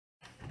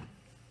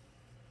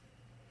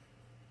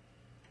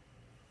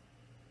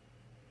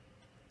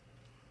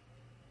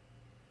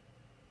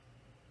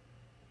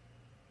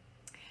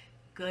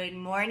Good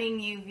morning,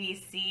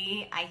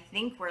 UVC. I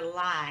think we're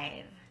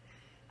live.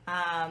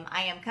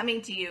 I am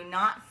coming to you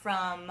not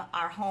from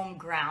our home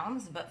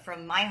grounds, but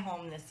from my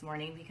home this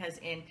morning because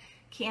in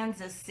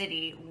Kansas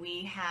City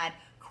we had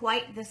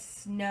quite the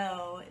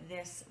snow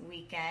this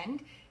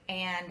weekend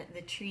and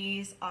the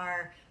trees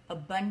are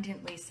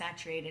abundantly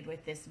saturated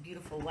with this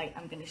beautiful white.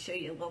 I'm going to show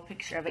you a little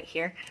picture of it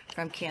here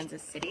from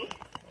Kansas City.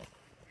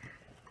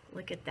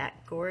 Look at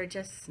that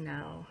gorgeous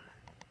snow.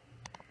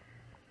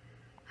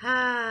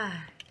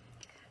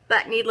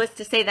 But needless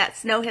to say, that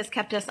snow has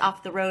kept us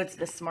off the roads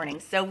this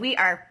morning. So we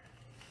are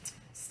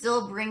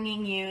still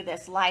bringing you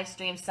this live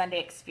stream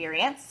Sunday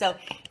experience. So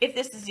if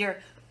this is your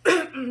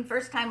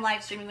first time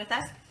live streaming with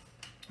us,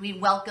 we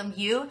welcome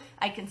you.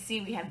 I can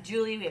see we have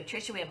Julie, we have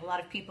Tricia, we have a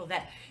lot of people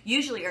that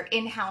usually are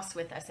in-house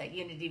with us at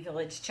Unity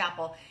Village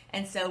Chapel.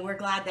 And so we're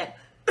glad that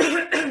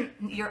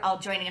you're all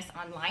joining us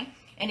online.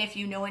 And if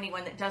you know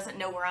anyone that doesn't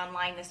know we're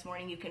online this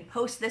morning, you can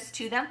post this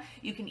to them.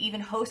 You can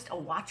even host a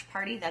watch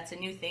party. That's a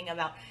new thing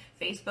about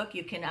Facebook.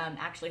 You can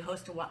actually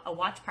host a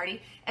watch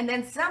party. And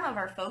then some of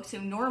our folks who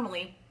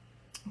normally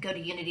go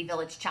to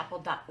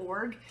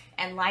unityvillagechapel.org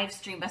and live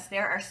stream us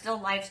there are still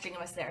live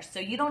streaming us there. So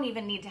you don't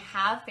even need to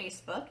have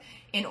Facebook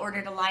in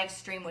order to live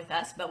stream with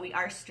us, but we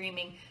are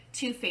streaming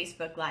to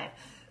Facebook Live.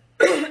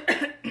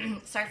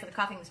 Sorry for the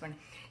coughing this morning.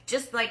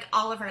 Just like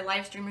all of our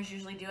live streamers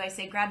usually do, I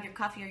say grab your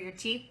coffee or your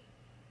tea.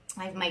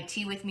 I have my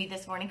tea with me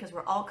this morning because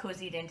we're all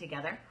cozied in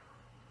together.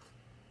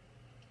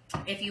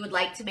 If you would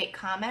like to make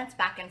comments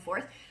back and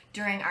forth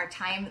during our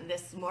time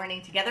this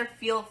morning together,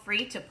 feel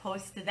free to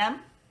post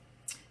them.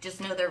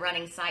 Just know they're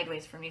running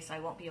sideways for me, so I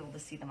won't be able to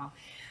see them all.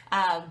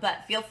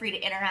 But feel free to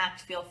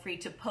interact, feel free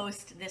to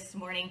post this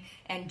morning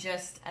and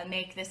just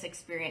make this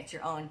experience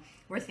your own.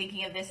 We're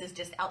thinking of this as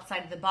just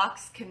outside of the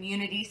box,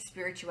 community,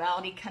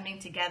 spirituality coming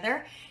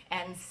together.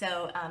 And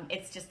so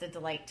it's just a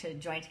delight to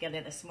join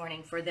together this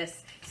morning for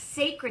this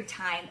sacred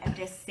time and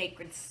this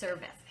sacred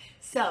service.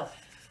 So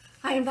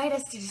I invite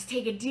us to just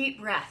take a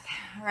deep breath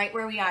right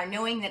where we are,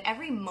 knowing that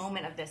every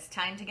moment of this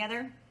time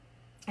together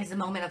is a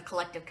moment of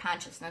collective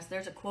consciousness.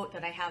 There's a quote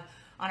that I have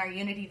on our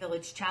Unity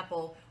Village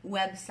Chapel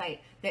website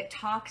that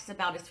talks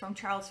about, it's from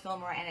Charles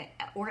Fillmore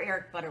or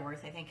Eric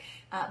Butterworth, I think,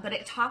 but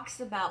it talks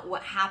about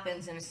what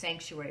happens in a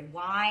sanctuary,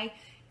 why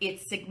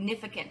it's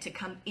significant to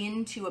come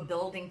into a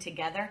building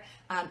together.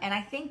 And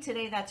I think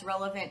today that's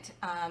relevant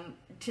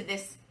to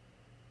this,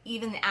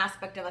 even the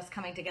aspect of us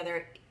coming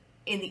together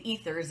in the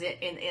ethers,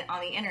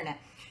 on the internet.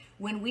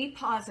 When we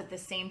pause at the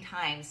same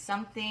time,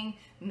 something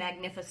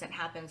magnificent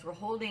happens. We're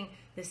holding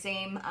the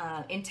same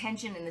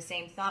intention and the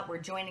same thought. We're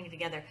joining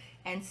together.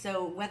 And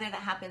so whether that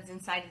happens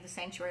inside of the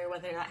sanctuary or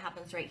whether that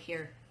happens right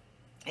here,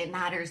 it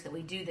matters that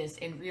we do this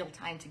in real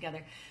time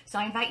together. So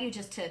I invite you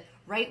just to,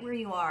 right where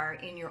you are,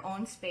 in your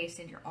own space,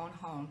 in your own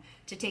home,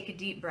 to take a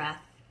deep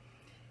breath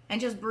and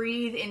just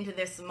breathe into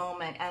this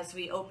moment as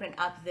we open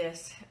up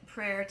this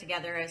prayer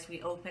together, as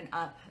we open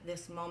up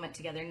this moment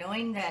together,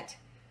 knowing that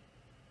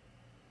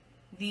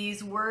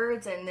these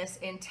words and this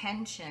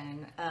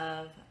intention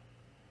of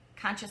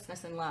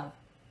consciousness and love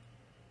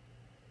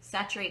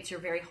saturates your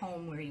very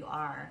home where you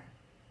are.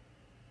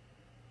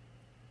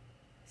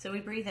 So we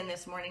breathe in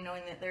this morning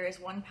knowing that there is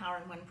one power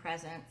and one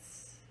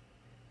presence.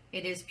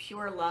 It is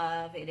pure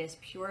love. It is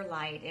pure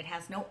light. It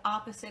has no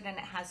opposite and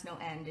it has no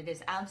end. It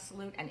is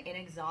absolute and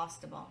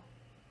inexhaustible.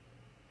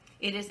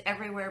 It is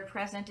everywhere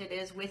present. It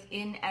is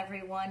within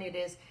everyone. It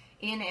is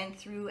in and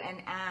through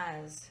and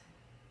as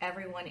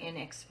everyone in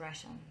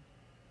expression.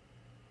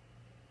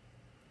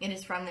 It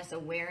is from this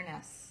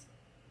awareness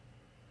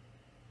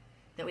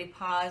that we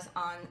pause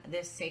on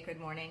this sacred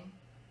morning,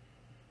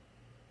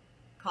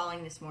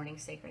 calling this morning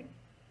sacred,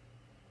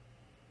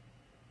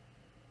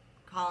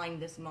 calling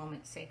this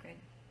moment sacred,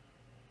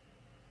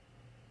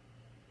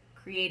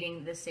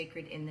 creating the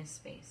sacred in this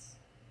space.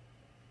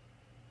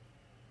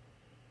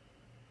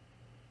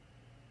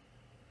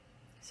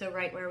 So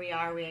right where we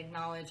are, we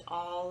acknowledge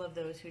all of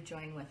those who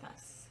join with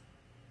us.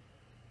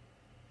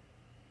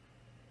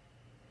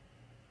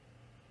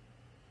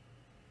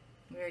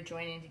 We are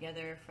joining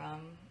together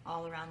from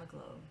all around the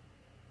globe.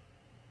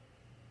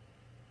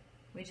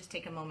 We just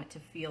take a moment to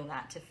feel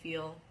that, to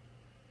feel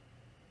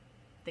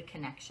the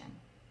connection.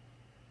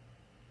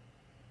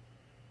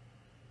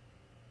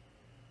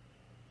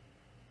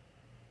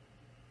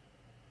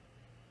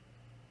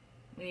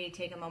 We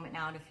take a moment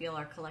now to feel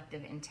our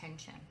collective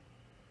intention.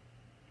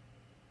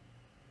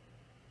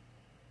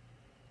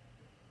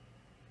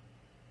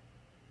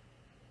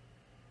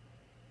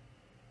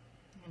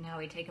 And now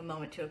we take a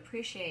moment to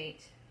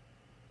appreciate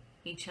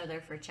each other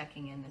for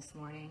checking in this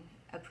morning.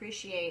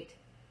 Appreciate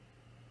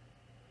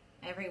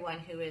everyone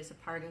who is a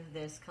part of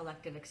this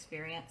collective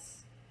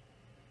experience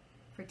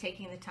for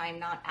taking the time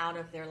not out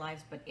of their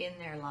lives but in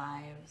their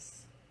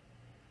lives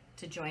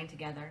to join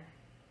together,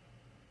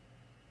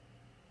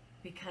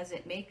 because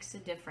it makes a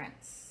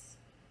difference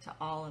to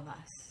all of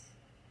us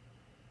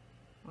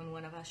when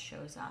one of us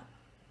shows up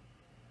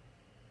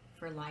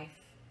for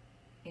life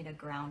in a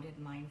grounded,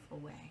 mindful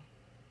way.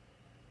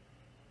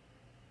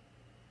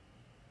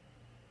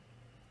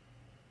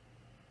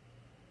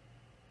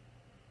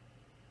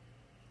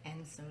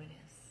 And so it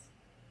is.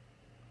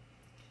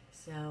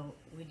 So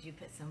would you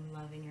put some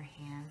love in your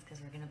hands, because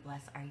we're going to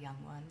bless our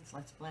young ones.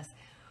 Let's bless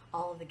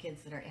all of the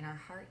kids that are in our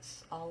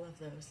hearts, all of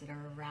those that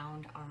are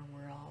around our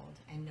world,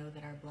 and know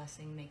that our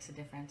blessing makes a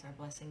difference. Our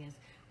blessing is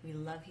we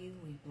love you,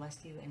 we bless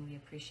you, and we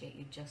appreciate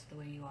you just the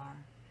way you are.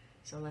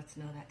 So let's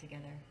know that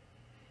together.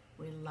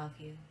 We love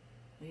you,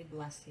 we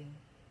bless you,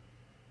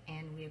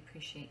 and we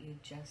appreciate you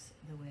just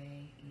the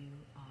way you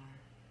are.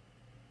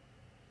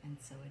 And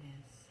so it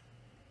is.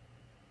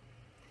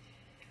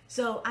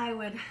 So I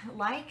would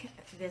like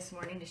this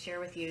morning to share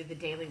with you the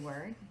daily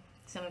word.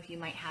 Some of you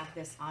might have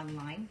this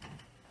online,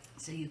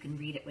 so you can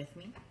read it with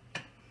me.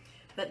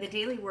 But the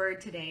daily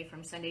word today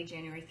from Sunday,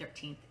 January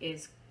 13th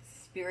is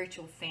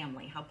spiritual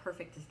family. How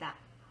perfect is that?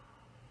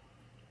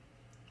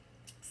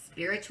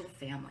 Spiritual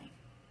family.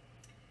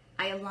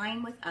 I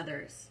align with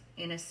others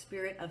in a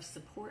spirit of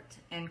support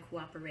and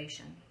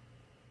cooperation.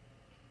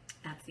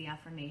 That's the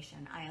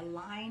affirmation. I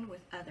align with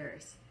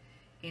others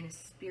in a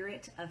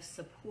spirit of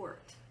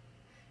support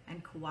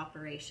and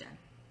cooperation.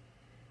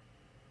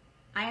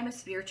 I am a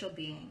spiritual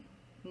being.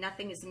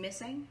 Nothing is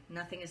missing,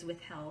 nothing is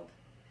withheld.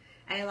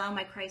 I allow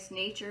my Christ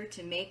nature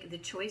to make the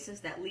choices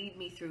that lead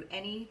me through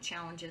any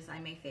challenges I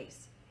may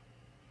face.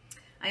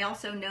 I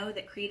also know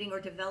that creating or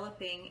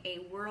developing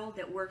a world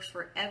that works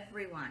for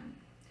everyone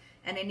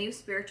and a new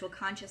spiritual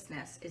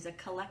consciousness is a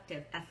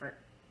collective effort.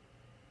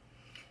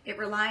 It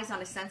relies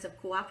on a sense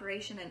of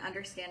cooperation and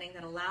understanding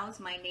that allows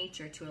my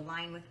nature to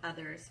align with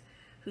others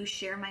who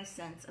share my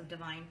sense of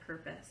divine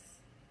purpose.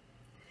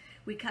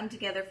 We come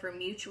together for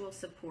mutual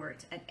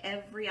support at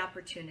every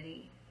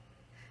opportunity,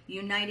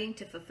 uniting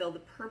to fulfill the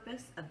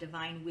purpose of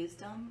divine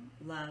wisdom,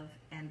 love,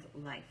 and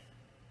life.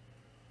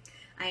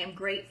 I am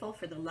grateful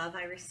for the love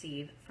I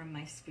receive from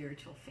my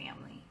spiritual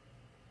family.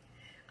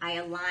 I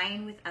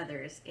align with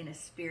others in a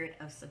spirit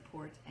of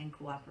support and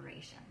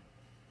cooperation.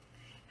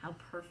 How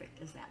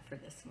perfect is that for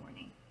this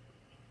morning?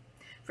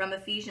 From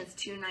Ephesians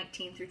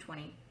 2:19 through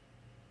 20.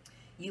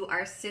 You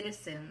are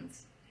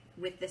citizens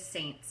with the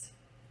saints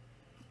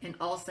and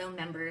also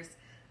members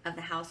of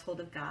the household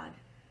of God,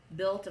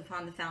 built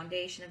upon the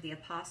foundation of the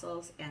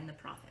apostles and the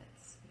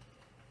prophets.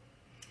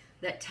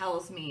 That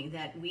tells me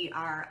that we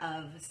are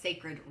of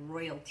sacred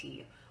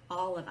royalty.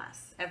 All of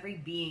us, every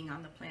being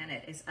on the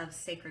planet is of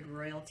sacred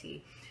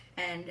royalty.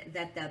 And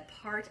that the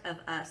part of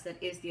us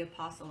that is the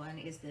apostle and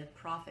is the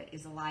prophet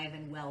is alive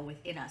and well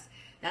within us.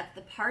 That's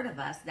the part of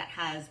us that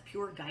has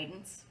pure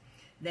guidance,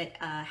 that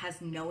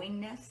has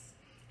knowingness,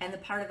 and the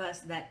part of us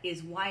that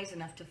is wise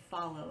enough to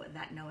follow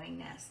that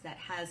knowingness, that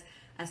has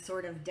a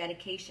sort of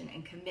dedication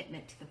and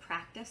commitment to the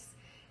practice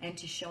and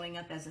to showing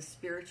up as a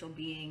spiritual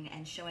being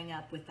and showing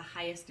up with the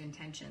highest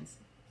intentions.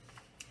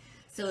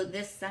 So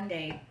this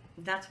Sunday,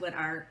 that's what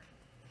our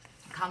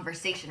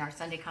conversation, our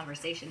Sunday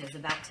conversation is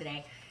about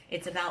today.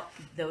 It's about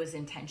those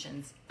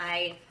intentions.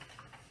 I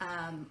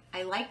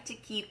like to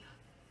keep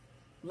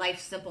life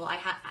simple.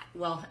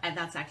 Well,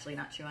 that's actually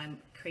not true. I'm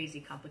crazy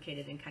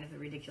complicated and kind of a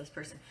ridiculous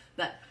person.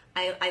 But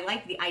I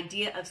like the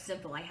idea of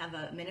simple. I have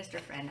a minister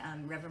friend,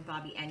 Reverend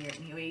Bobby Enyart,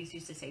 and he always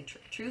used to say,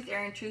 truth,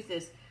 Erin, truth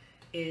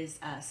is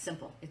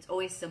simple. It's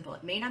always simple.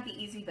 It may not be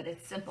easy, but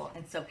it's simple.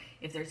 And so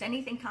if there's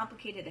anything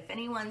complicated, if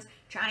anyone's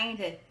trying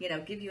to,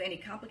 give you any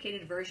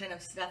complicated version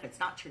of stuff, it's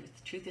not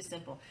truth. Truth is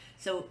simple.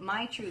 So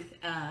my truth,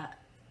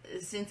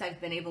 since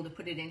I've been able to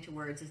put it into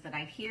words, is that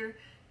I'm here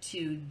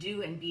to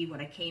do and be what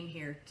I came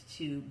here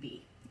to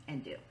be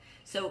and do.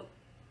 So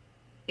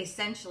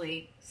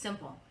essentially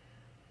simple.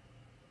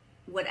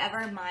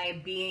 Whatever my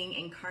being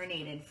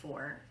incarnated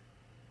for,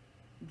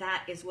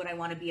 that is what I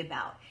want to be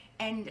about.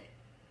 And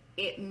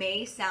it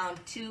may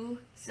sound too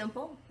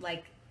simple,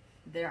 like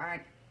there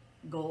aren't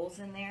goals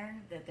in there,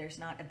 that there's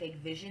not a big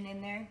vision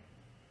in there.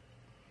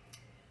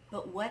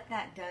 But what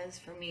that does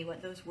for me,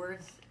 what those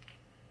words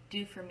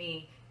do for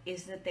me,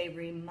 is that they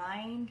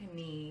remind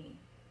me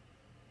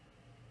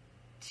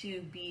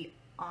to be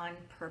on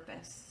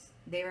purpose.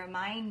 They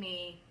remind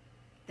me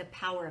the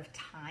power of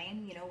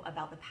time,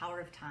 about the power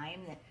of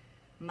time, that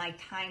my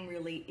time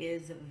really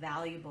is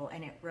valuable.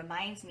 And it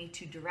reminds me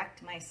to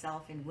direct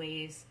myself in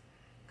ways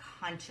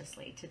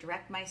consciously, to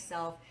direct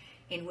myself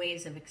in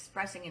ways of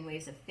expressing, in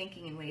ways of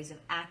thinking, in ways of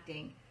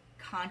acting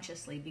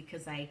consciously,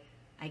 because I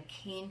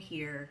came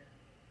here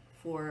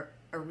for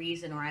a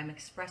reason, or I'm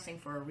expressing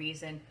for a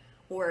reason,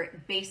 or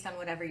based on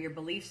whatever your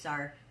beliefs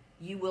are,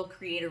 you will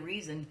create a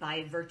reason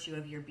by virtue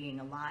of your being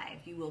alive.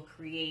 You will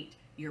create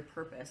your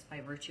purpose by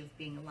virtue of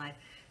being alive.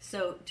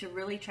 So to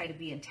really try to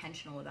be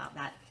intentional about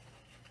that.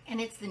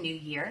 And it's the new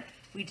year.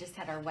 We just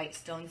had our White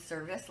Stone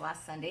service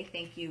last Sunday.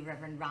 Thank you,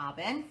 Reverend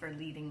Robin, for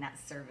leading that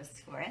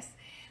service for us.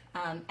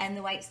 And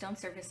the White Stone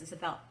service is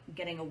about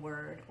getting a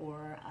word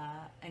or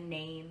a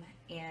name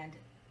and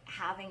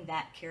having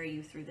that carry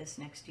you through this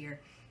next year.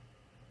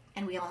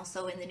 And we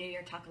also, in the new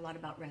year, talk a lot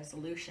about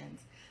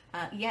resolutions.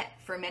 Yet,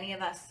 for many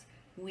of us,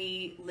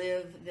 we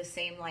live the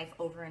same life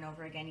over and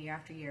over again, year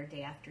after year,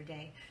 day after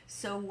day.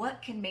 So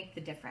what can make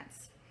the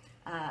difference?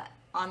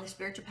 on the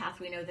spiritual path,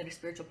 we know that a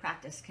spiritual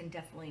practice can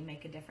definitely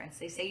make a difference.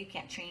 They say you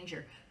can't change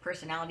your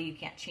personality, you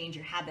can't change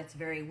your habits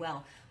very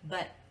well,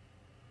 but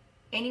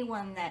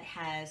anyone that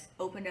has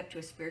opened up to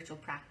a spiritual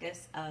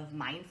practice of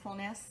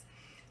mindfulness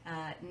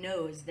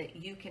knows that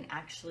you can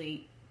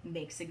actually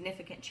make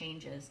significant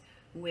changes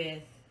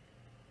with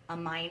a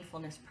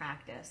mindfulness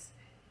practice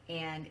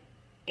and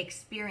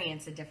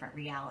experience a different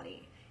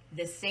reality.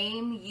 The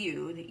same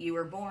you that you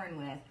were born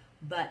with,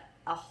 but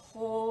a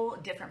whole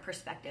different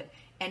perspective.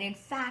 And in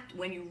fact,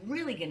 when you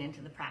really get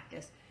into the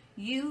practice,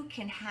 you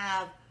can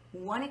have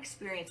one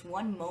experience,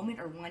 one moment,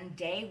 or one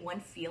day, one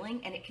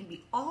feeling, and it can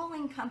be all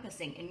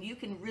encompassing, and you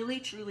can really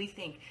truly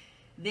think,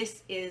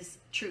 this is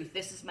truth,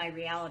 this is my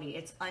reality,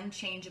 it's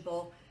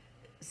unchangeable,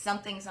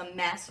 something's a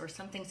mess, or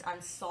something's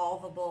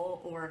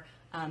unsolvable, or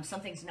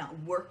something's not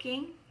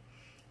working.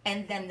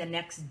 And then the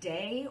next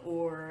day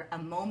or a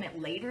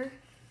moment later,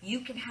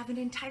 you can have an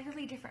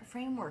entirely different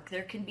framework.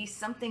 There can be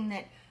something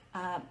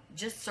that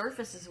just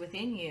surfaces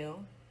within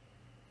you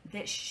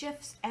that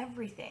shifts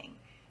everything.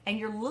 And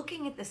you're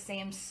looking at the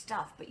same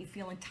stuff, but you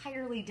feel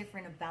entirely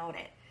different about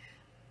it.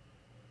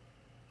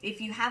 If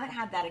you haven't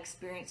had that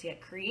experience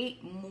yet,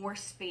 create more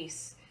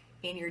space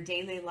in your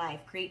daily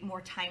life. Create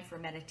more time for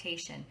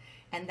meditation,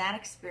 and that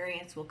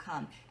experience will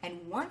come.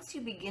 And once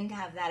you begin to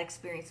have that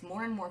experience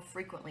more and more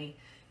frequently,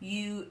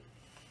 you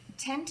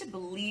tend to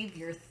believe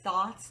your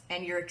thoughts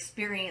and your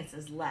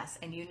experiences less,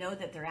 and you know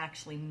that they're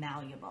actually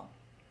malleable.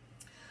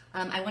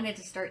 I wanted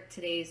to start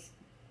today's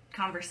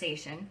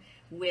conversation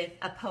with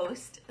a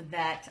post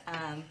that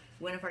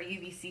one of our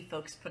UVC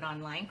folks put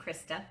online,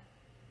 Krista,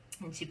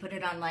 and she put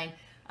it online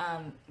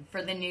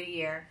for the new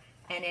year,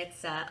 and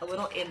it's a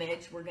little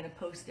image. We're going to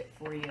post it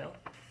for you,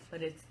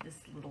 but it's this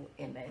little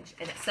image,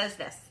 and it says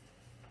this,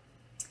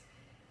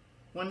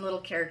 one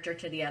little character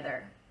to the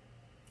other: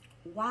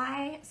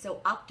 why so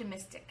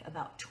optimistic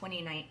about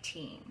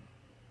 2019?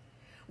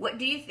 What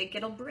do you think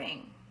it'll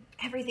bring?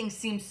 Everything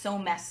seems so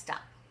messed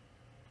up.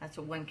 That's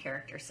what one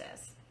character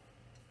says.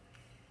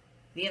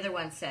 The other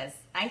one says,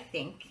 I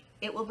think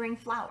it will bring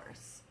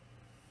flowers.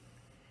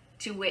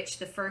 To which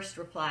the first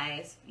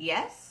replies,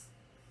 yes?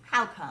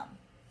 How come?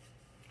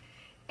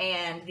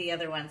 And the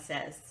other one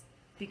says,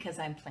 because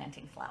I'm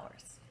planting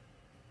flowers.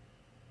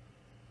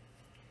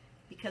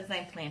 Because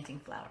I'm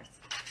planting flowers.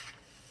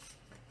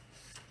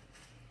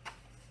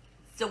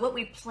 So what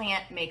we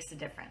plant makes a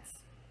difference.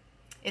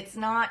 It's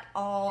not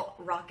all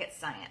rocket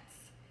science.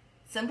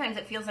 Sometimes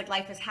it feels like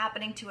life is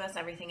happening to us,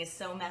 everything is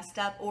so messed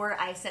up, or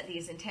I set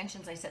these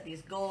intentions, I set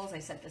these goals, I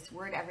set this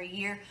word every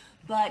year,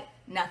 but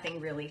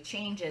nothing really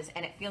changes,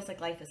 and it feels like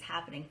life is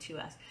happening to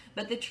us.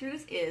 But the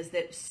truth is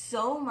that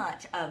so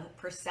much of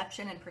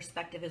perception and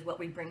perspective is what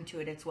we bring to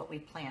it, it's what we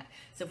plant.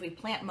 So if we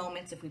plant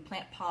moments, if we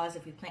plant pause,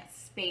 if we plant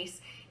space,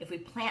 if we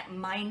plant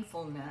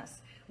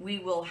mindfulness, we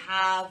will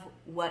have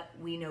what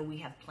we know we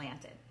have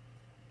planted.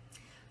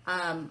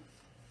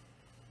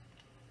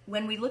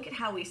 When we look at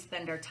how we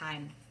spend our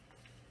time,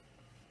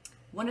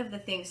 one of the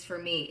things for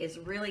me is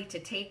really to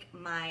take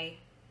my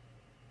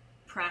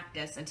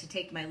practice and to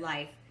take my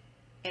life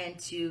and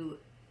to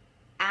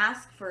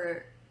ask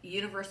for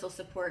universal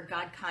support,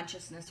 God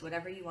consciousness,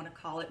 whatever you want to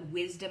call it,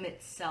 wisdom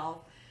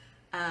itself,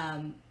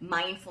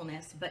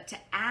 mindfulness, but to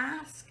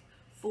ask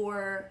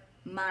for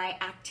my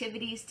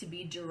activities to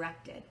be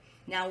directed.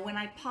 Now, when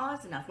I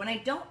pause enough, when I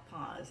don't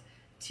pause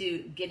to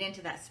get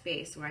into that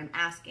space where I'm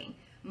asking,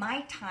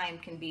 my time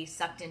can be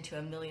sucked into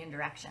a million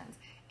directions.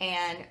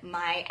 And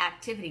my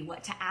activity,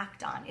 what to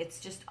act on,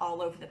 it's just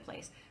all over the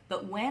place.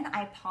 But when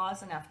I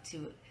pause enough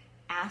to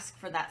ask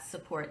for that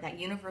support, that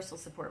universal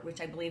support,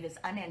 which I believe is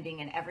unending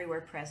and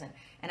everywhere present,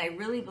 and I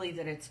really believe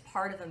that it's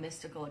part of a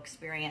mystical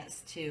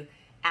experience to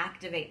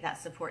activate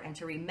that support and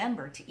to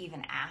remember to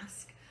even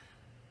ask.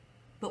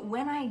 But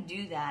when I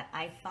do that,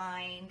 I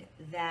find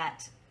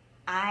that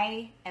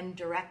I am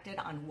directed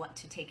on what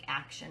to take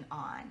action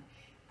on.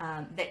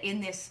 That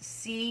in this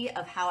sea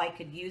of how I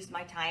could use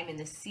my time, in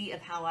the sea of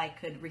how I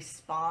could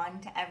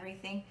respond to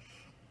everything,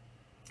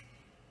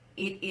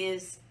 it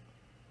is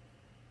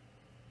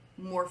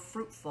more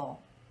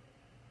fruitful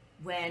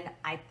when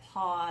I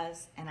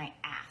pause and I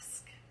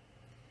ask.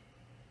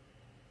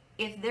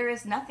 If there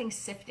is nothing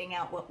sifting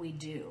out what we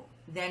do,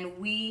 then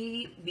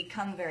we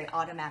become very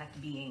automatic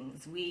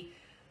beings. We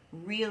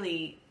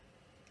really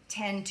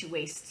tend to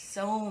waste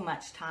so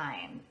much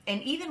time.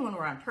 And even when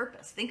we're on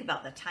purpose, think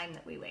about the time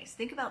that we waste.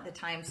 Think about the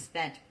time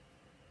spent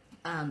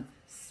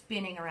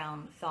spinning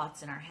around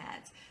thoughts in our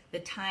heads. The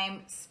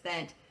time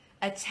spent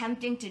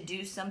attempting to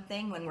do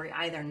something when we're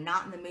either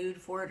not in the mood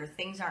for it or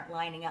things aren't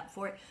lining up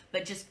for it,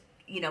 but just,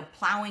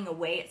 plowing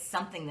away at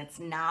something that's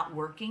not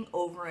working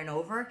over and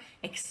over,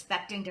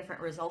 expecting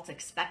different results,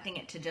 expecting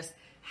it to just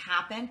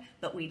happen,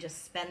 but we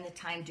just spend the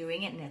time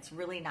doing it and it's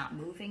really not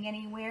moving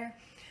anywhere.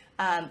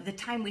 The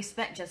time we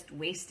spent just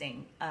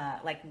wasting,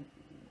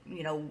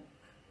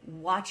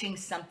 watching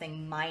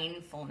something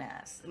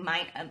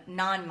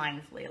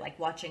non-mindfully, like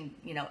watching,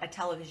 a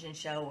television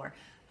show or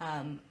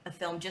a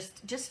film,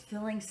 just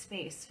filling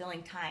space,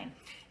 filling time.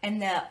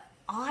 And the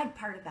odd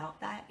part about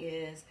that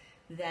is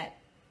that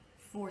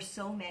for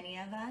so many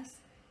of us,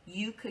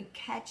 you could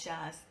catch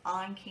us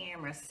on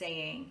camera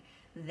saying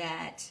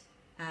that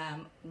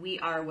we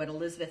are what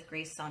Elizabeth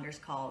Grace Saunders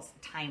calls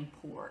time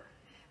poor.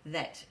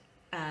 That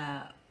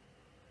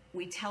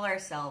we tell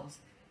ourselves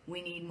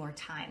we need more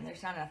time.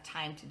 There's not enough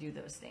time to do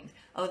those things.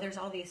 Oh, there's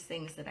all these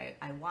things that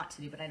I want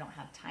to do, but I don't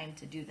have time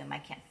to do them. I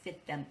can't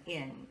fit them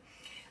in.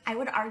 I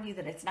would argue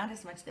that it's not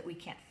as much that we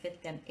can't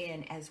fit them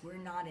in as we're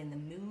not in the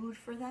mood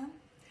for them,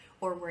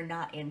 or we're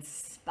not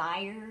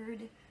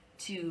inspired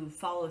to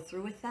follow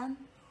through with them,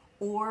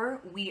 or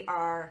we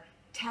are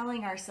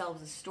telling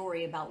ourselves a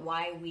story about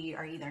why we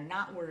are either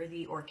not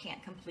worthy or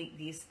can't complete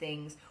these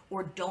things,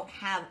 or don't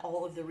have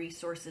all of the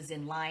resources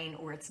in line,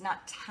 or it's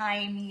not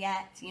time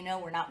yet, you know,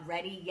 we're not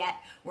ready yet,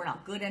 we're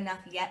not good enough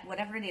yet,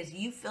 whatever it is,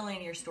 you fill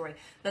in your story.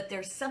 But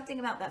there's something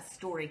about that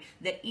story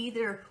that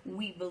either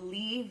we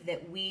believe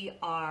that we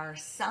are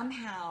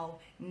somehow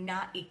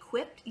not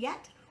equipped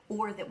yet,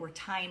 or that we're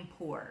time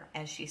poor,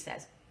 as she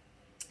says.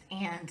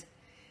 And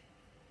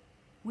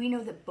we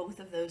know that both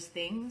of those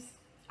things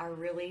are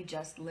really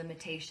just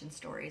limitation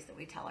stories that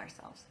we tell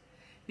ourselves.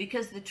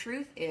 Because the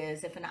truth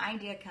is, if an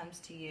idea comes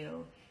to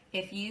you,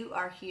 if you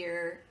are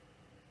here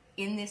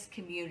in this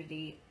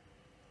community,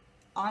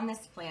 on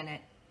this planet,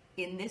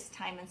 in this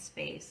time and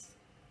space,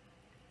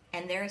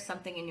 and there is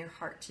something in your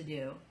heart to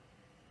do,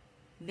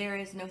 there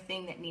is no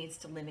thing that needs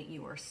to limit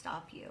you or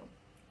stop you.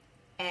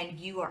 And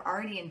you are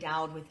already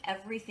endowed with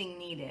everything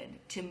needed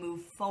to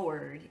move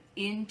forward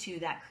into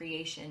that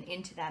creation,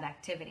 into that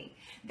activity.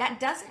 That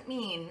doesn't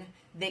mean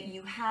that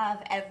you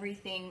have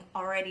everything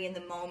already in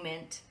the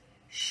moment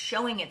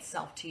showing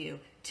itself to you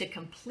to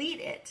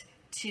complete it,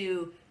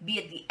 to be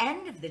at the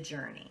end of the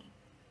journey.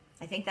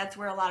 I think that's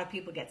where a lot of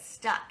people get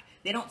stuck.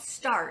 They don't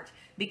start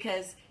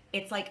because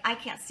it's like, I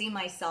can't see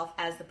myself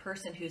as the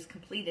person who's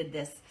completed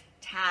this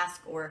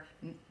task or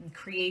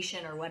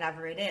creation or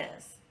whatever it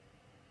is.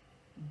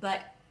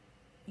 But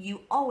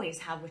you always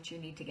have what you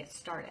need to get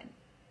started.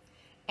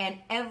 And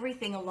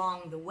everything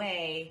along the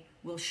way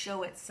will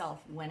show itself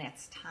when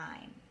it's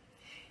time.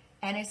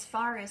 And as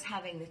far as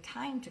having the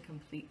time to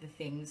complete the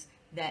things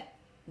that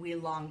we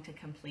long to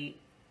complete,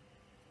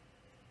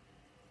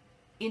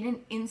 in an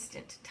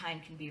instant, time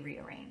can be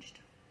rearranged.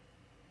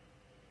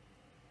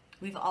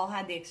 We've all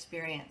had the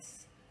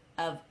experience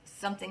of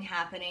something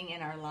happening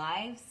in our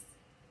lives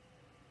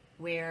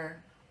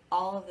where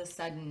all of a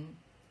sudden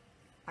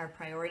our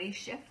priorities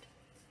shift,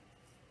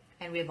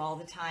 and we have all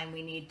the time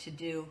we need to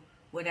do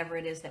whatever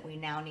it is that we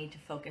now need to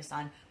focus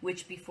on,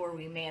 which before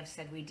we may have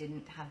said we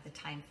didn't have the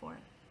time for.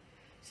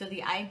 So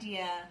the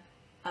idea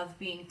of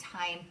being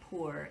time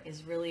poor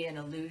is really an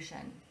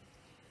illusion.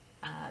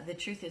 The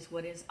truth is,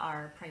 what is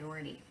our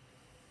priority?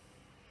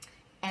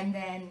 And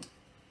then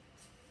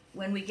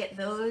when we get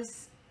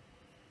those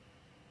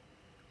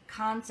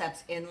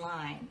concepts in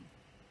line,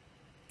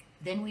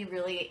 then we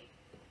really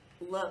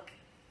look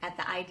at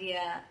the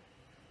idea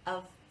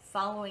of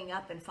following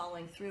up and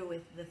following through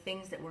with the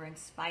things that we're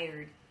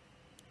inspired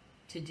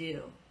to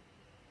do.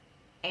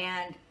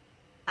 And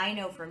I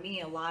know for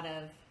me, a lot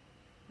of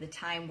the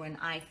time when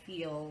I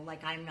feel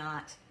like I'm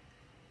not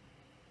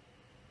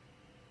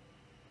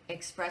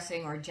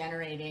expressing or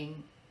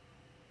generating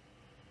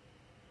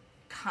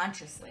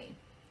consciously,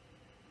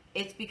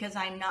 it's because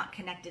I'm not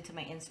connected to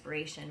my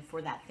inspiration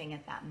for that thing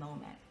at that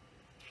moment.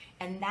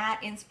 And that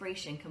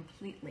inspiration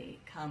completely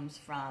comes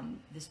from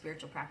the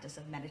spiritual practice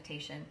of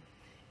meditation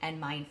and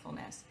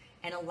mindfulness,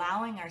 and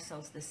allowing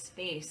ourselves the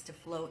space to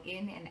flow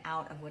in and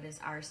out of what is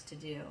ours to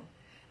do,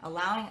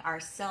 allowing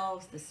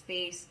ourselves the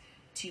space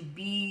to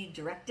be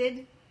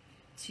directed,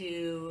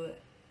 to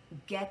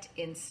get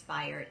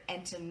inspired,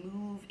 and to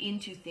move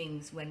into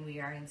things when we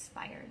are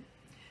inspired.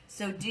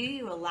 So do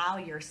you allow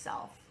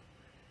yourself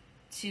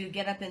to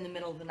get up in the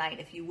middle of the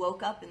night? If you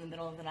woke up in the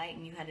middle of the night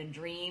and you had a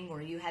dream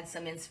or you had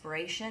some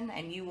inspiration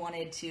and you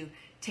wanted to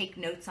take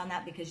notes on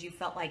that because you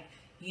felt like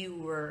you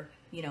were,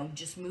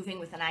 just moving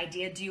with an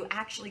idea, do you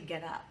actually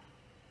get up?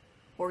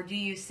 Or do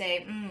you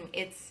say,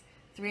 it's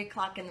 3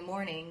 o'clock in the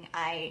morning,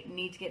 I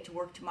need to get to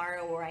work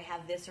tomorrow, or I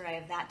have this or I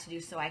have that to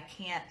do, so I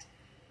can't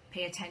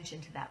pay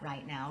attention to that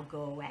right now,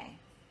 go away?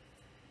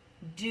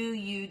 Do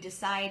you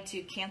decide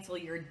to cancel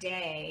your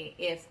day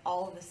if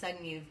all of a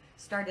sudden you've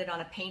started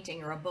on a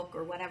painting or a book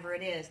or whatever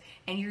it is,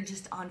 and you're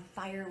just on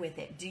fire with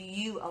it? Do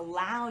you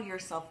allow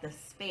yourself the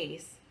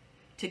space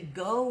to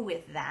go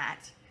with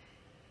that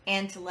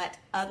and to let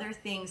other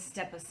things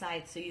step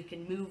aside so you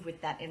can move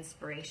with that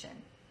inspiration?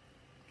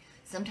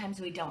 Sometimes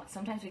we don't.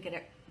 Sometimes we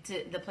get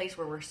to the place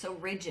where we're so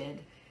rigid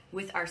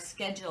with our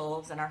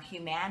schedules and our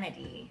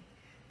humanity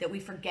that we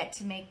forget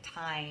to make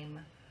time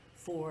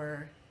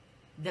for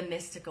the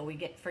mystical.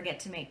 We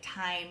forget to make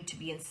time to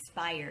be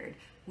inspired.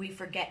 We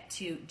forget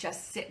to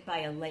just sit by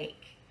a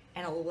lake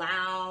and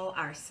allow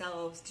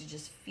ourselves to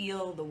just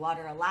feel the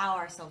water, allow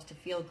ourselves to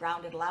feel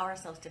grounded, allow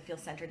ourselves to feel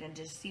centered, and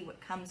just see what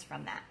comes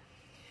from that.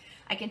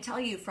 I can tell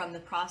you from the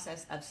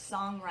process of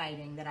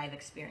songwriting that I've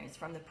experienced,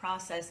 from the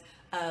process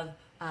of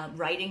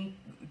writing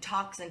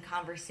talks and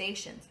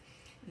conversations,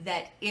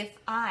 that if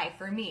I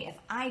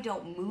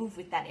don't move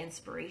with that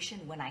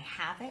inspiration when I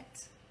have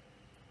it,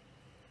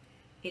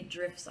 it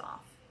drifts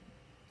off.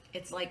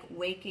 It's like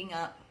waking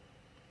up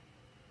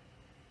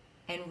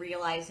and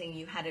realizing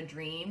you had a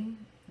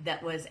dream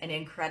that was an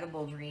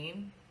incredible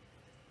dream,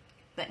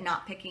 but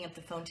not picking up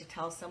the phone to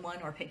tell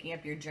someone or picking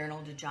up your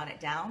journal to jot it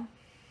down.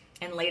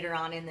 And later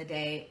on in the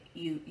day,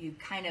 you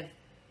kind of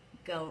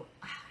go,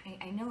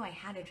 I know I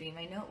had a dream.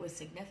 I know it was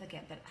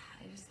significant, but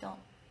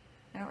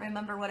I don't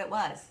remember what it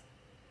was.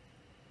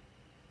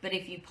 But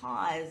if you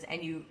pause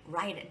and you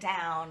write it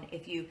down,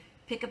 if you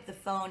pick up the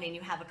phone and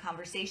you have a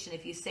conversation,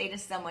 if you say to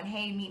someone,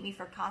 hey, meet me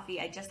for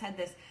coffee, I just had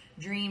this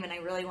dream and I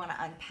really want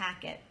to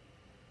unpack it,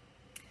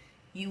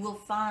 you will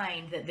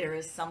find that there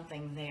is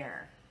something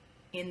there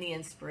in the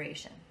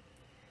inspiration.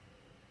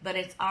 But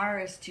it's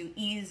ours to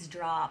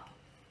eavesdrop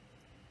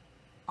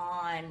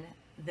on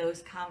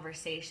those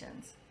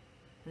conversations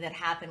that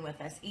happen with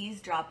us,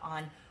 eavesdrop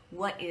on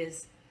what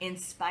is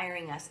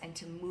inspiring us, and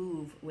to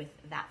move with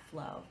that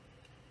flow.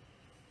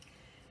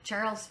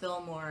 Charles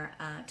Fillmore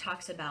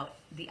talks about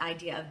the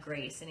idea of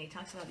grace, and he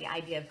talks about the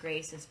idea of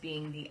grace as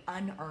being the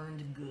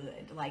unearned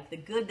good, like the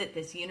good that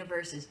this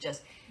universe is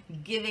just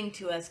giving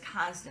to us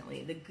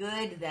constantly, the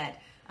good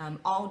that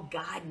all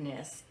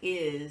godness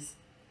is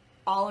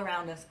all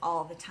around us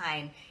all the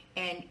time.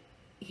 And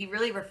he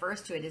really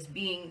refers to it as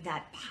being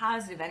that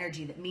positive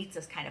energy that meets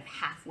us kind of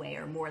halfway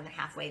or more than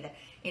halfway, that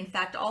in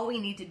fact all we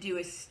need to do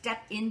is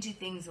step into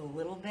things a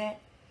little bit,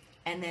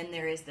 and then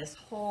there is this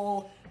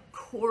whole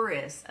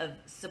chorus of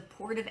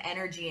supportive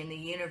energy in the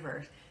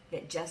universe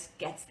that just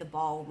gets the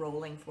ball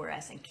rolling for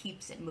us and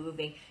keeps it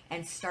moving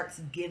and starts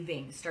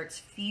giving, starts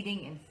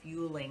feeding and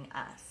fueling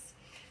us.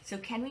 So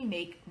can we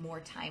make more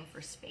time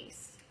for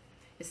space,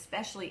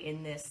 especially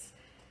in this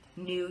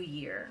new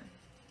year?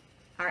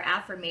 Our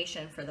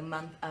affirmation for the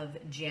month of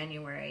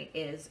January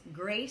is: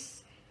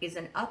 grace is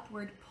an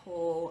upward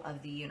pull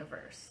of the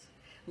universe,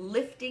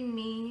 lifting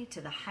me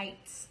to the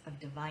heights of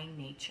divine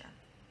nature.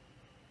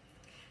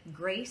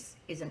 Grace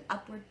is an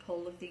upward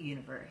pull of the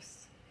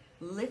universe,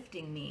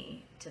 lifting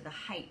me to the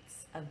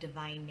heights of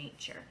divine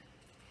nature.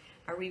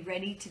 Are we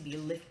ready to be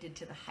lifted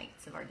to the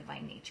heights of our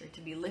divine nature,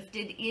 to be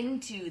lifted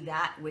into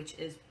that which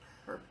is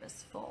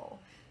purposeful,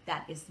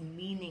 that is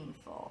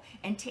meaningful,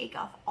 and take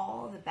off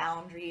all the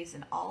boundaries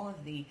and all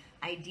of the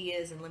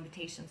ideas and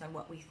limitations on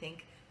what we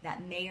think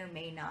that may or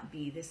may not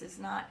be? This is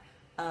not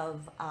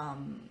of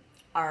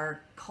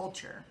our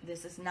culture.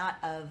 This is not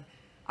of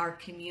our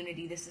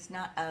community. This is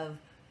not of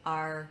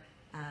our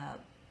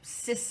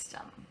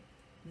system.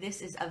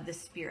 This is of the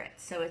spirit.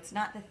 So it's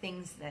not the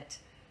things that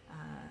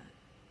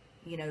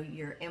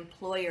your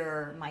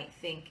employer might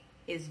think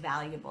is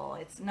valuable.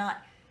 It's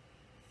not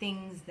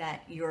things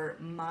that your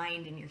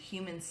mind and your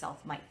human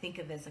self might think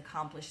of as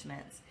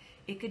accomplishments.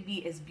 It could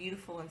be as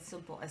beautiful and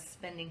simple as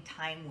spending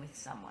time with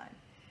someone.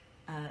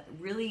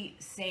 Really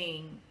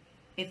saying,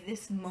 if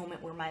this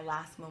moment were my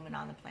last moment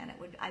on the planet,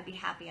 would I be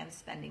happy I'm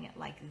spending it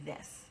like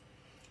this?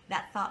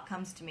 That thought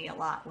comes to me a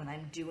lot when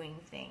I'm doing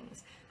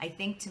things. I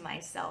think to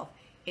myself,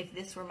 if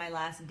this were my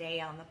last day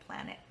on the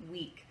planet,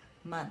 week,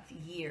 month,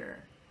 year,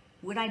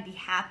 would I be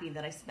happy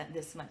that I spent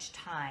this much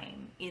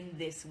time in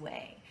this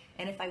way?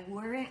 And if I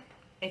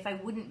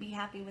wouldn't be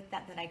happy with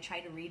that, then I try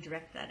to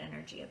redirect that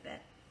energy a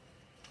bit.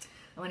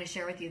 I want to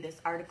share with you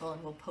this article,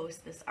 and we'll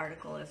post this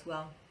article as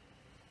well,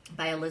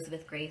 by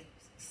Elizabeth Grace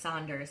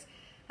Saunders.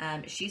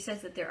 She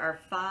says that there are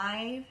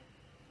five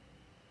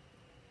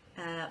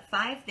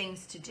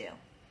things to do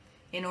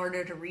in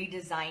order to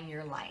redesign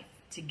your life,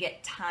 to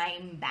get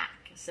time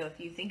back. So if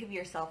you think of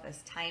yourself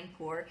as time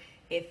poor,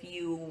 if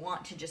you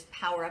want to just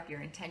power up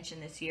your intention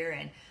this year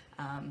and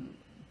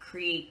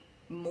create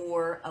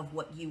more of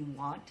what you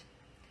want,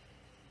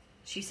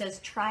 she says,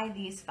 try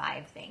these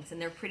 5 things,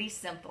 and they're pretty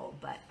simple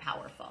but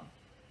powerful.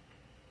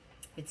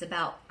 It's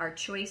about our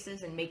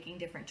choices and making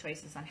different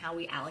choices on how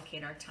we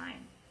allocate our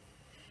time.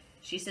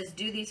 She says,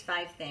 do these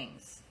 5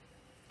 things.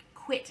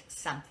 Quit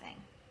something.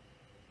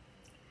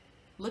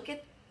 Look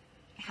at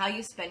how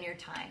you spend your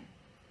time.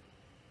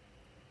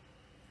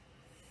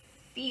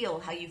 Feel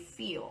how you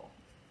feel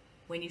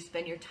when you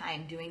spend your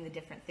time doing the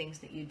different things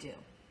that you do.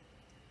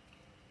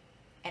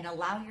 And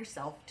allow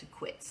yourself to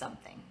quit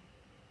something.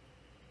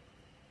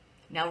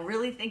 Now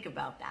really think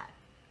about that.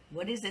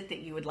 What is it that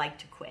you would like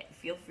to quit?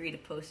 Feel free to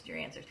post your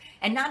answers.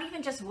 And not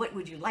even just what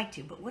would you like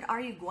to, but what are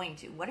you going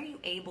to? What are you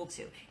able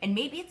to? And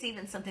maybe it's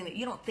even something that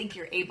you don't think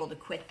you're able to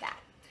quit that.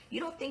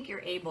 You don't think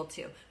you're able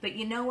to. But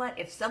you know what?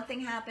 If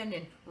something happened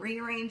and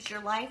rearranged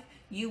your life,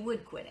 you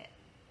would quit it.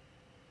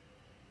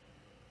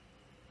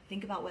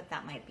 Think about what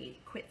that might be.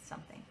 Quit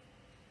something.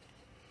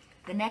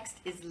 The next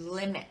is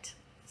limit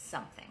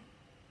something.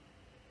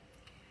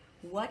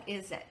 What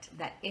is it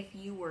that if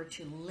you were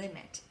to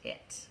limit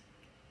it,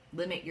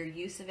 limit your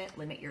use of it,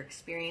 limit your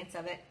experience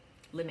of it,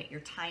 limit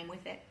your time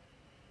with it,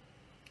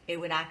 it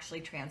would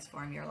actually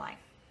transform your life?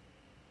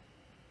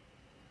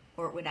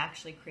 Or it would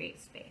actually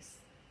create space?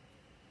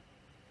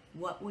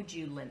 What would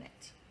you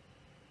limit?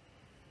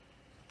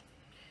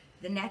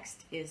 The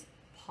next is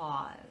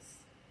pause.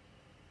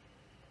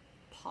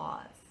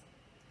 pause,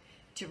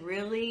 to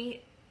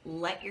really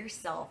let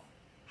yourself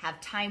have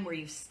time where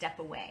you step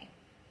away.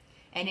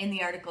 And in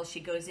the article, she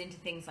goes into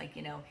things like,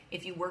 you know,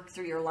 if you work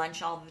through your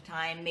lunch all the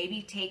time,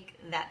 maybe take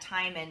that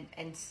time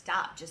and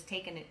stop. Just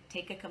take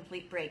a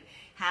complete break.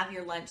 Have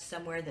your lunch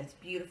somewhere that's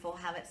beautiful.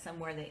 Have it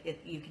somewhere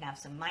that you can have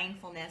some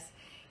mindfulness.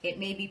 It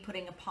may be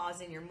putting a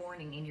pause in your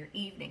morning, in your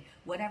evening,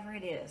 whatever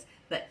it is.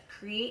 But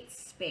create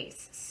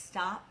space.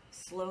 Stop,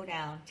 slow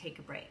down, take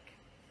a break.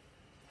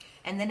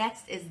 And the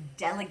next is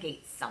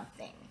delegate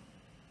something.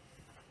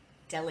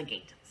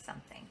 Delegate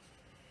something.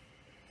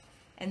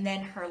 And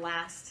then her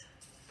last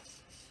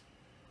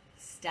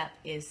step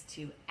is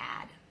to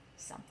add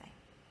something.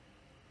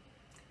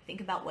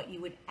 Think about what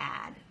you would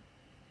add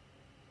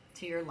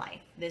to your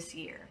life this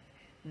year,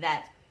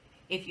 that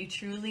if you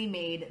truly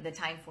made the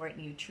time for it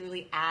and you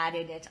truly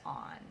added it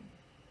on,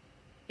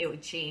 it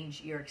would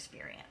change your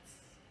experience.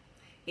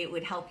 It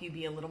would help you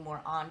be a little more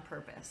on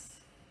purpose.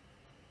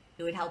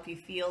 It would help you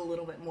feel a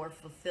little bit more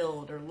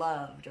fulfilled or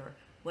loved, or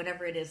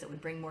whatever it is that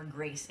would bring more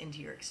grace into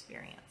your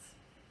experience.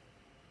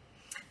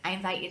 I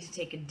invite you to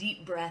take a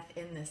deep breath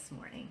in this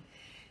morning.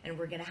 And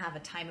we're going to have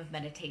a time of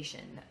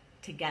meditation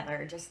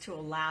together, just to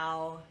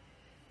allow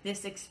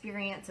this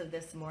experience of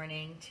this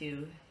morning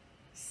to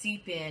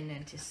seep in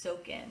and to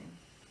soak in.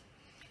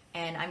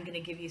 And I'm going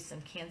to give you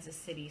some Kansas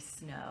City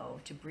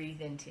snow to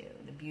breathe into,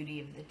 the beauty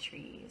of the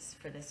trees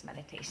for this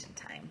meditation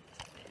time.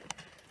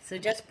 So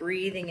just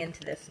breathing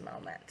into this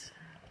moment.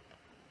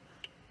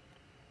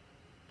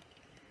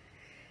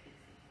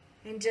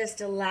 And just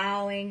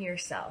allowing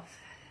yourself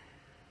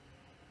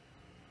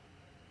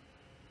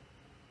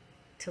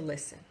to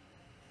listen.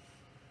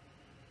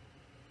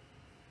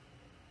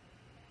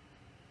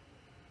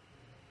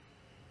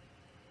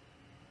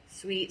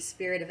 Sweet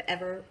Spirit of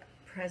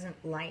ever-present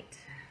light,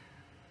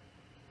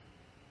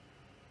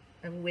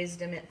 of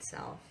wisdom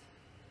itself,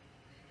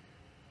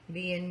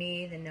 be in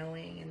me the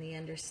knowing and the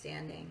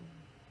understanding,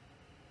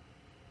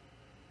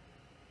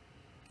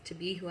 to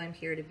be who I'm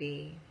here to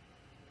be,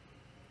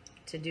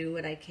 to do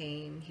what I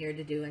came here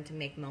to do, and to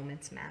make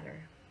moments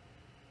matter.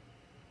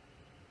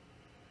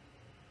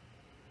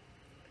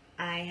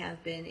 I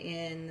have been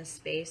in the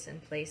space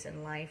and place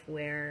in life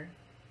where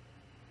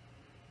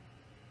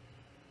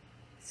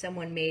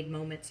someone made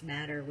moments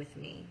matter with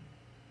me.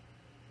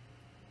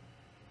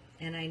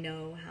 And I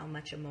know how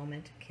much a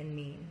moment can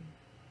mean.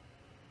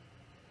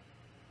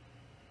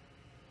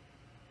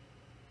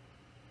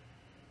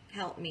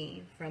 Help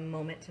me from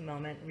moment to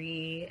moment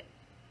redesign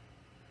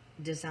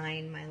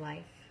my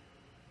life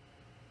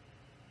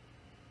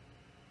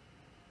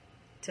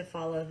to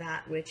follow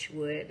that which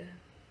would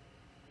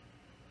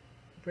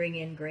bring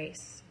in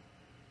grace,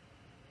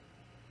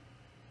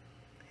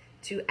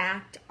 to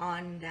act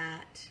on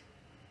that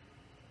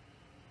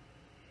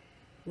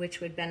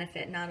which would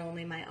benefit not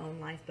only my own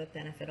life, but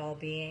benefit all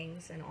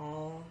beings and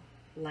all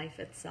life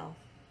itself.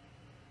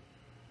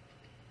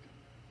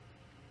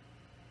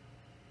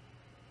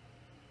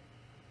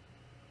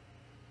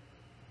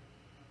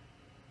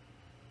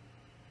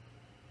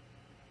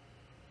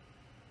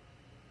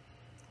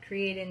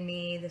 Create in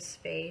me the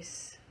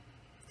space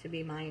to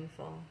be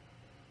mindful.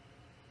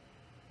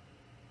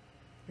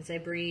 As I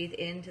breathe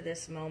into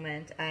this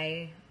moment,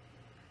 I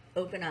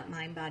open up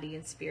mind, body,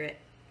 and spirit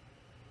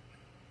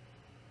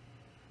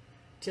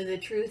to the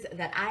truth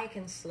that I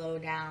can slow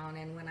down,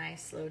 and when I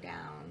slow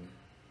down,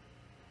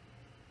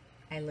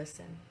 I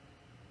listen.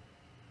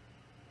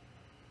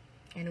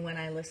 And when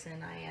I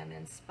listen, I am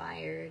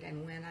inspired,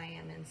 and when I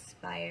am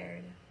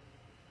inspired,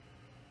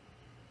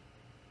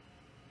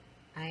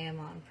 I am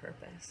on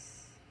purpose.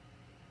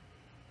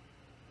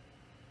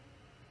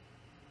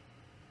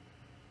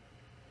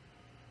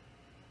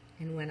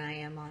 And when I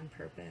am on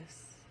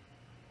purpose,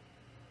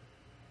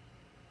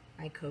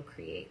 I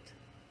co-create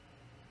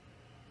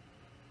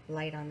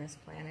light on this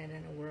planet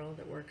and a world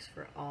that works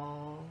for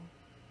all,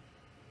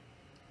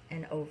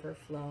 and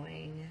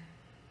overflowing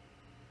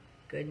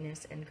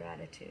goodness and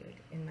gratitude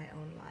in my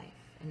own life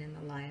and in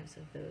the lives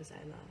of those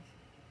I love.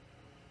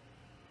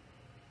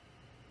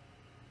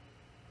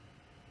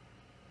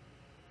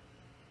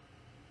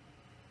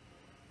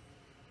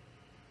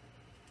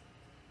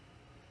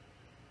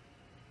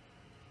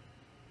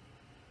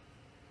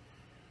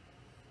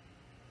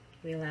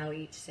 We allow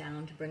each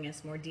sound to bring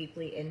us more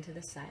deeply into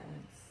the silence.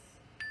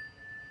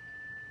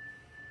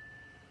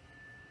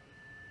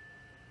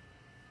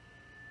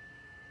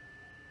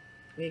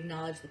 We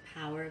acknowledge the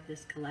power of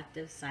this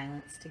collective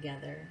silence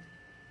together.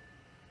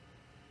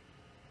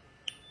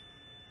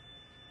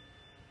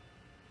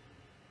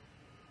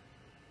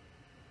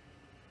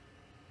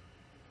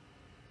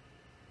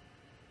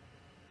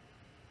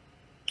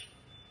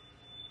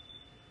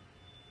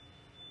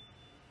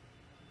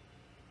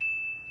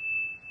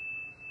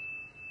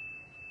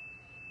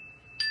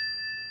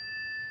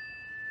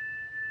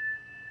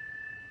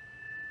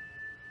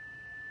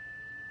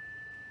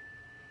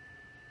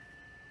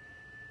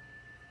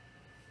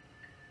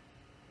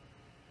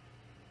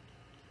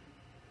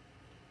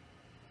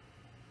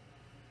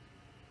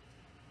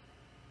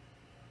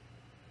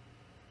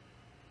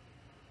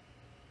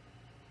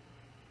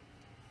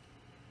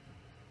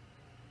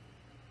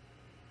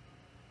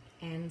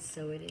 And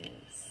so it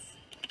is.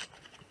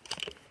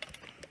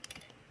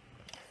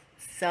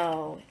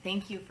 So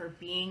thank you for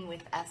being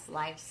with us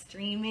live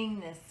streaming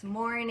this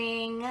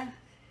morning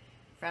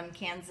from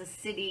Kansas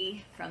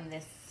City, from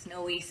this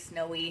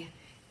snowy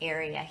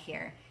area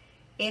here.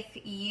 If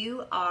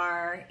you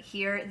are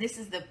here, this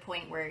is the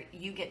point where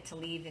you get to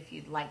leave if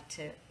you'd like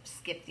to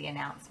skip the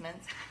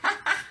announcements.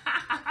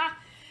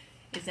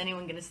 Is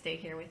anyone going to stay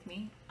here with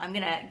me? I'm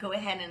going to go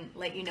ahead and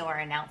let you know our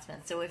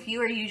announcements. So if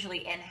you are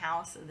usually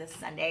in-house this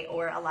Sunday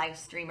or a live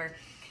streamer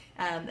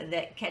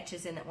that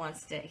catches in that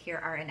wants to hear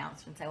our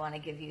announcements, I want to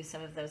give you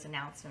some of those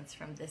announcements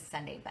from this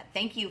Sunday. But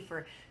thank you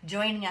for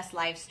joining us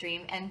live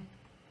stream. And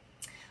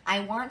I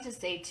want to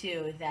say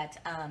too that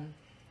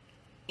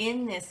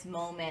in this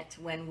moment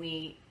when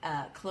we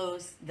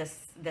close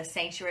the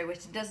sanctuary,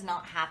 which does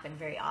not happen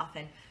very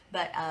often,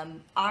 but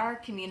our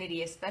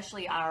community,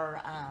 especially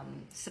our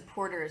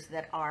supporters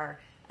that are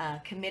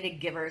committed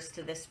givers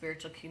to this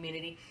spiritual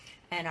community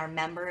and our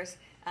members,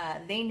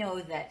 they know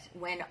that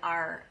when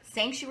our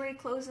sanctuary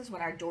closes,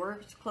 when our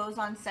doors close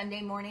on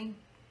Sunday morning,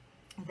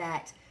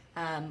 that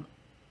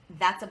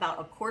that's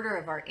about a quarter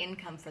of our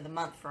income for the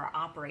month for our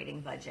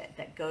operating budget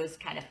that goes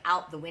kind of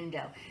out the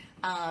window.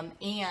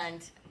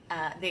 And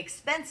the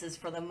expenses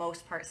for the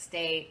most part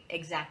stay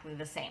exactly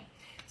the same.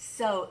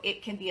 So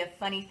it can be a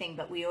funny thing,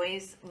 but we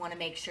always want to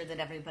make sure that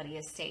everybody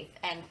is safe.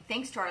 And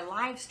thanks to our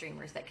live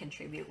streamers that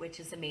contribute,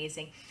 which is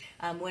amazing.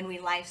 When we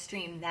live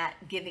stream, that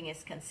giving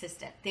is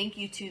consistent. Thank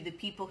you to the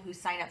people who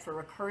sign up for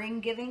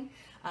recurring giving.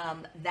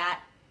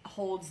 That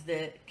holds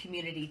the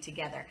community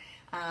together.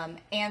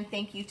 And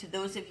thank you to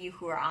those of you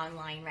who are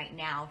online right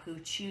now who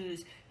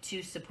choose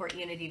to support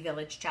Unity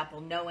Village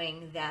Chapel,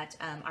 knowing that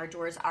our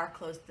doors are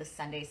closed this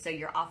Sunday. So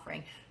your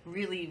offering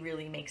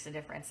really makes a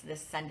difference this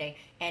Sunday.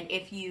 And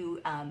if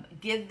you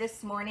give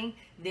this morning,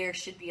 there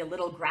should be a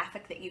little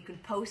graphic that you can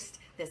post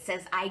that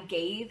says I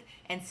gave.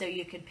 And so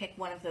you can pick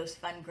one of those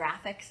fun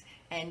graphics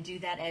and do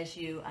that as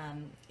you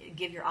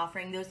give your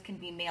offering. Those can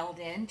be mailed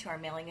in to our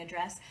mailing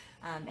address.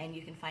 And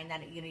you can find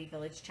that at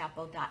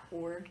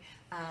unityvillagechapel.org,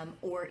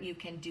 or you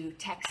can do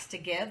text to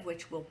give,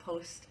 which will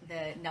post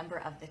the number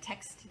of the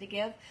text to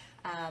give,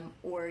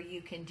 or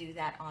you can do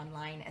that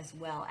online as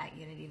well at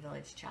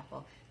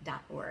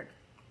unityvillagechapel.org.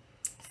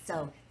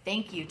 So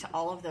thank you to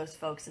all of those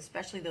folks,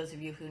 especially those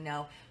of you who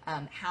know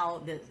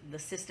how the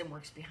system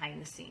works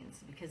behind the scenes,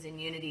 because in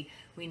Unity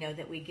we know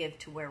that we give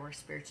to where we're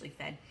spiritually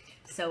fed.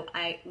 So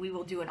we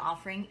will do an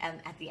offering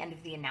at the end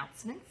of the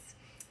announcements.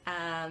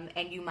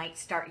 And you might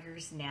start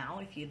yours now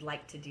if you'd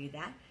like to do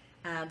that.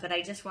 But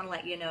I just want to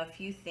let you know a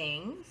few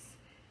things.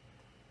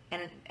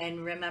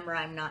 And remember,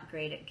 I'm not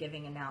great at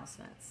giving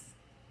announcements.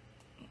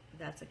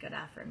 That's a good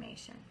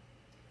affirmation.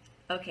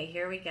 Okay,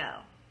 here we go.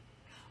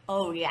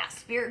 Oh yeah,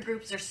 spirit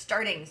groups are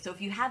starting. So if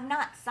you have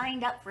not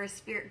signed up for a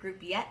spirit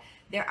group yet,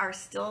 there are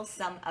still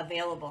some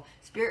available.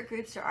 Spirit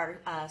groups are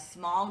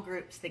small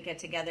groups that get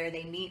together.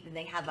 They meet and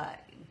they have a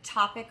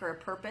topic or a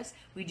purpose.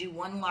 We do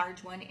one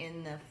large one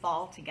in the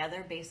fall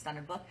together based on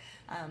a book,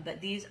 but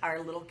these are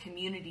little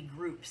community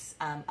groups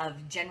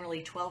of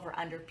generally 12 or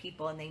under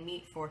people, and they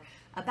meet for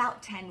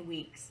about 10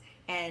 weeks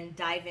and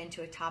dive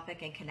into a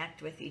topic and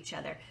connect with each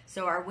other.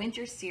 So our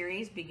winter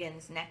series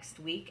begins next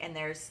week, and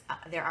there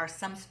are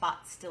some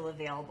spots still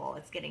available.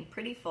 It's getting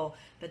pretty full,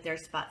 but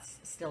there's spots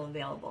still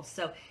available.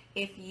 So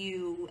if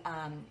you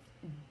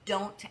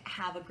don't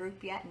have a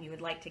group yet and you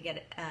would like to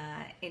get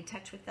in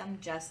touch with them,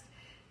 just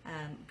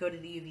go to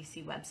the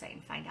UVC website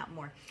and find out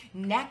more.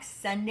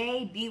 Next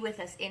Sunday, be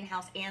with us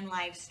in-house and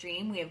live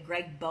stream. We have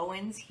Greg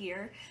Bowens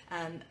here.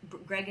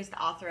 Greg is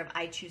the author of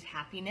I Choose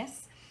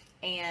Happiness,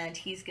 and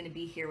he's going to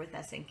be here with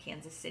us in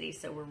Kansas City,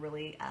 so we're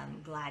really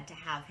glad to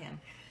have him.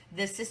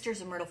 The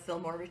Sisters of Myrtle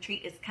Fillmore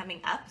retreat is coming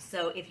up,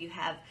 so if you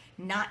have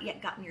not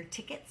yet gotten your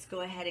tickets,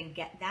 go ahead and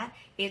get that.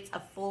 It's a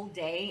full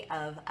day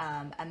of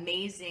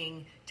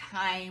amazing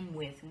time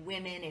with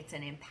women. It's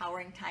an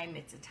empowering time.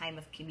 It's a time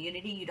of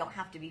community. You don't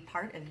have to be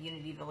part of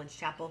Unity Village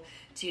Chapel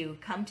to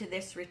come to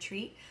this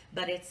retreat,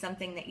 but it's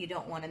something that you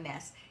don't want to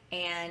miss.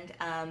 And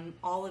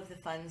all of the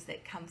funds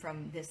that come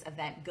from this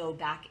event go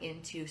back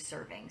into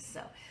serving.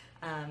 So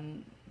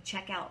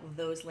check out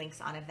those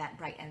links on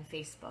Eventbrite and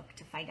Facebook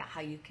to find out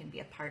how you can be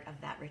a part of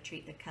that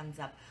retreat that comes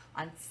up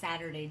on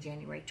Saturday,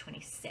 January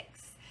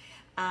 26th.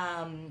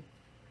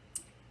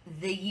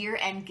 The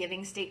year-end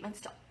giving statements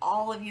to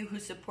all of you who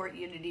support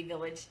Unity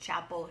Village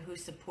Chapel, who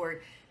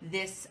support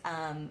this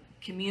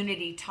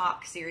community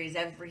talk series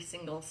every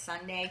single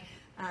Sunday.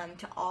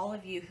 To all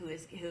of you who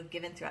have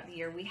given throughout the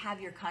year, we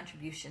have your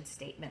contribution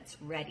statements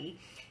ready.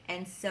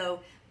 And so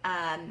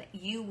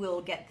you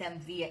will get them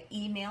via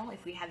email.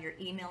 If we have your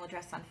email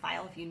address on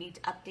file, if you need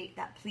to update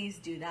that, please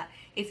do that.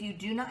 If you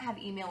do not have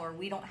email, or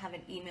we don't have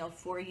an email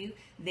for you,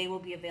 they will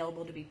be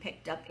available to be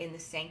picked up in the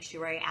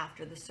sanctuary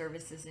after the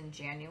services in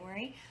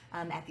January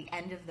at the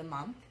end of the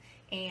month.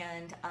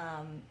 And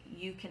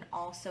you can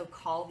also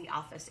call the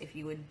office if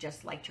you would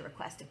just like to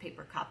request a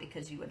paper copy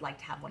because you would like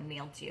to have one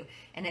mailed to you.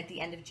 And at the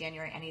end of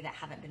January, any that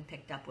haven't been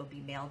picked up will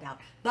be mailed out.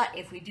 But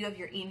if we do have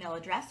your email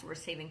address, we're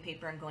saving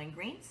paper and going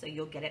green, so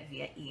you'll get it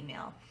via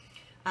email.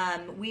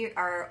 We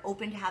are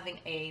open to having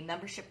a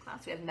membership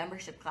class. We have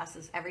membership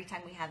classes every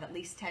time we have at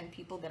least 10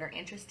 people that are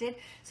interested.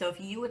 So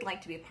if you would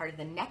like to be a part of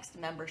the next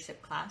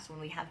membership class, when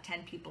we have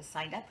 10 people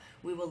signed up,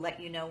 we will let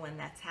you know when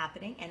that's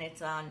happening. And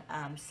it's on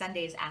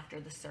Sundays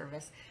after the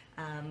service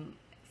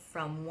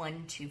from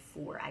 1 to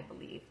 4, I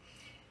believe.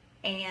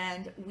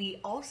 And we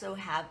also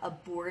have a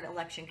board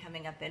election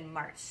coming up in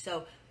March.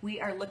 So we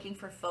are looking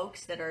for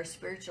folks that are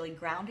spiritually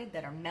grounded,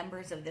 that are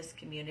members of this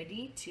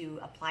community, to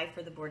apply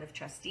for the Board of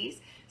Trustees.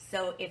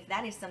 So if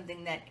that is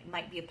something that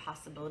might be a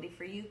possibility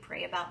for you,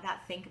 pray about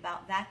that, think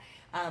about that,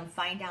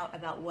 find out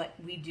about what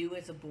we do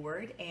as a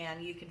board.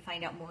 And you can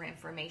find out more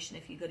information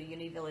if you go to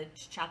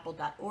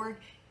univillagechapel.org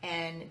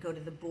and go to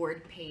the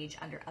board page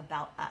under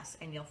About Us,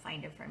 and you'll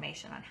find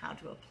information on how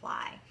to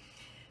apply.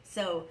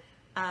 So,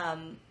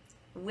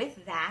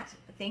 with that,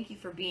 thank you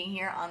for being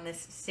here on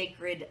this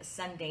sacred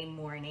Sunday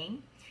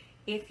morning.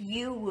 If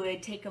you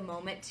would take a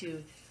moment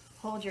to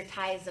hold your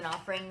tithes and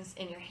offerings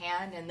in your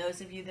hand, and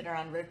those of you that are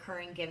on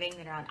recurring giving,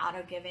 that are on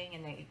auto giving,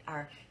 and they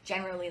are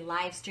generally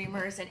live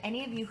streamers, and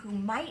any of you who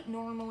might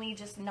normally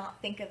just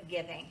not think of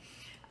giving,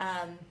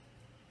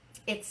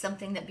 it's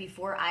something that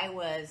before I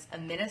was a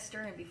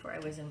minister and before I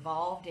was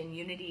involved in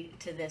unity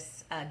to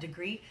this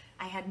degree,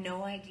 I had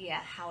no idea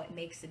how it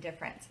makes a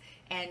difference.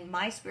 And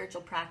my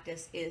spiritual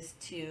practice is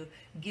to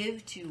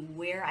give to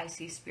where I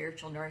see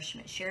spiritual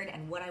nourishment shared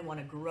and what I want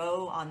to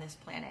grow on this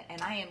planet. And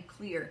I am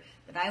clear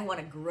that I want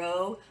to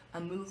grow a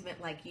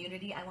movement like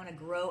Unity. I want to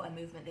grow a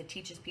movement that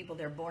teaches people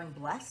they're born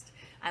blessed.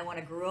 I want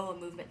to grow a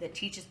movement that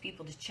teaches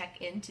people to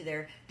check into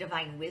their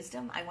divine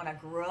wisdom. I want to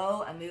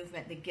grow a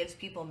movement that gives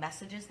people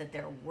messages that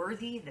they're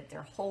worthy, that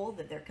they're whole,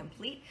 that they're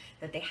complete,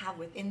 that they have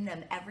within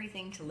them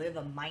everything to live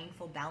a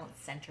mindful,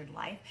 balanced, centered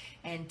life,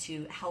 and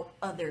to help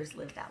others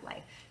live that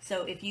life.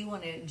 So if you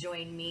want to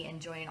join me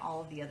and join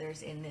all of the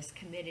others in this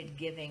committed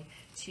giving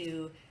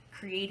to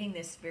creating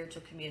this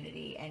spiritual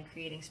community and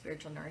creating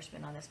spiritual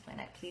nourishment on this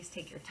planet, please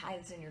take your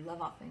tithes and your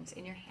love offerings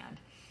in your hand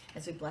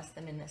as we bless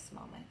them in this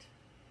moment.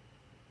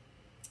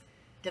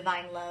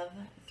 Divine love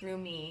through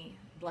me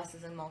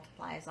blesses and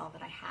multiplies all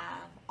that I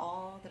have,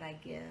 all that I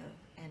give,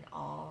 and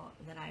all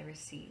that I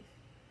receive.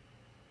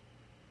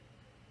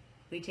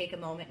 We take a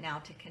moment now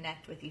to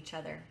connect with each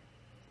other,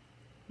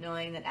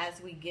 knowing that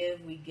as we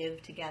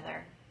give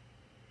together.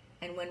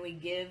 And when we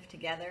give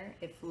together,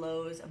 it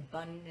flows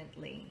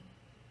abundantly.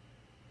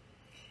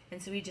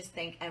 And so we just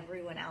thank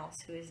everyone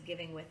else who is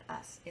giving with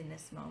us in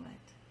this moment.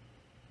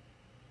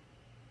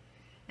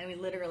 And we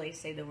literally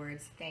say the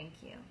words, thank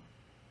you.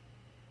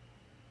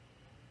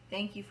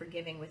 Thank you for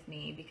giving with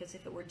me, because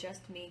if it were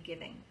just me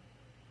giving,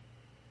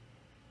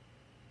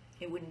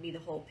 it wouldn't be the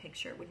whole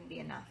picture. It wouldn't be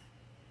enough.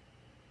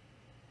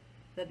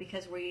 But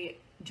because we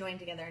join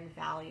together in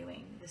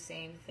valuing the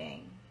same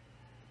thing,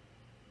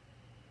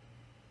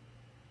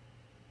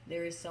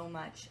 there is so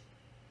much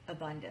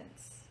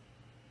abundance.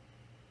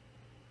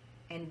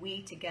 And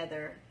we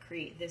together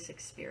create this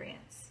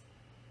experience.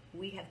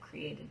 We have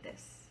created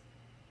this.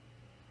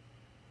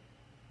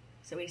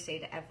 So we say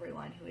to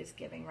everyone who is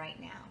giving right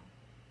now,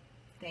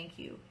 thank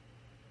you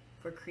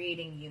for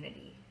creating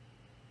unity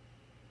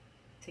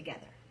together.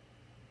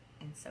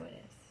 And so it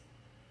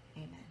is.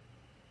 Amen.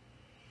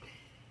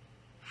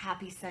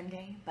 Happy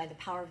Sunday. By the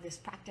power of this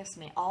practice,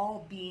 may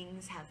all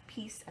beings have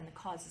peace and the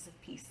causes of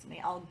peace.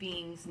 May all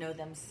beings know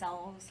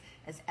themselves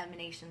as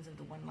emanations of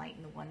the one light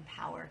and the one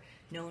power,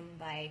 known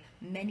by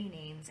many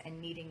names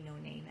and needing no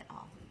name at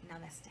all.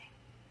 Namaste.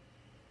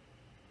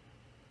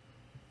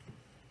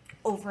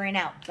 Over and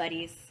out,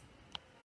 buddies.